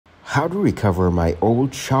How to recover my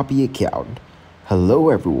old Shopee account. Hello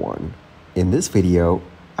everyone. In this video,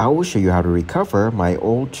 I will show you how to recover my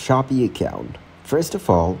old Shopee account. First of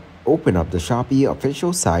all, open up the Shopee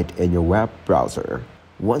official site in your web browser.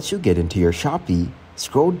 Once you get into your Shopee,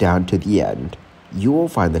 scroll down to the end. You will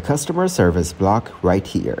find the customer service block right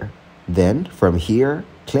here. Then, from here,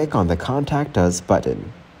 click on the Contact Us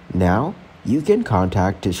button. Now, you can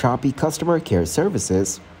contact the Shopee customer care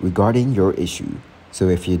services regarding your issue. So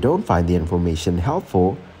if you don't find the information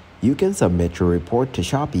helpful, you can submit your report to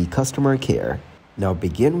Shopee customer care. Now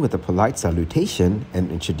begin with a polite salutation and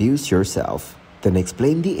introduce yourself. Then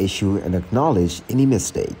explain the issue and acknowledge any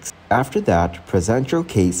mistakes. After that, present your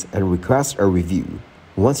case and request a review.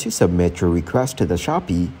 Once you submit your request to the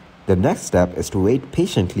Shopee, the next step is to wait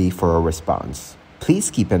patiently for a response. Please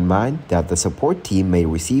keep in mind that the support team may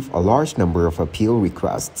receive a large number of appeal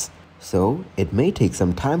requests, so it may take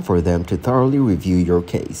some time for them to thoroughly review your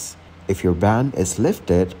case. If your ban is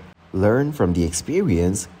lifted, learn from the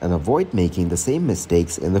experience and avoid making the same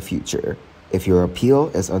mistakes in the future. If your appeal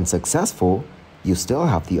is unsuccessful, you still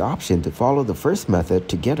have the option to follow the first method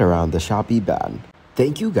to get around the Shopee ban.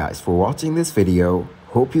 Thank you guys for watching this video.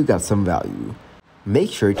 Hope you got some value. Make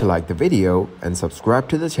sure to like the video and subscribe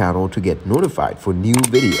to the channel to get notified for new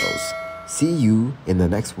videos. See you in the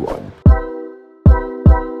next one.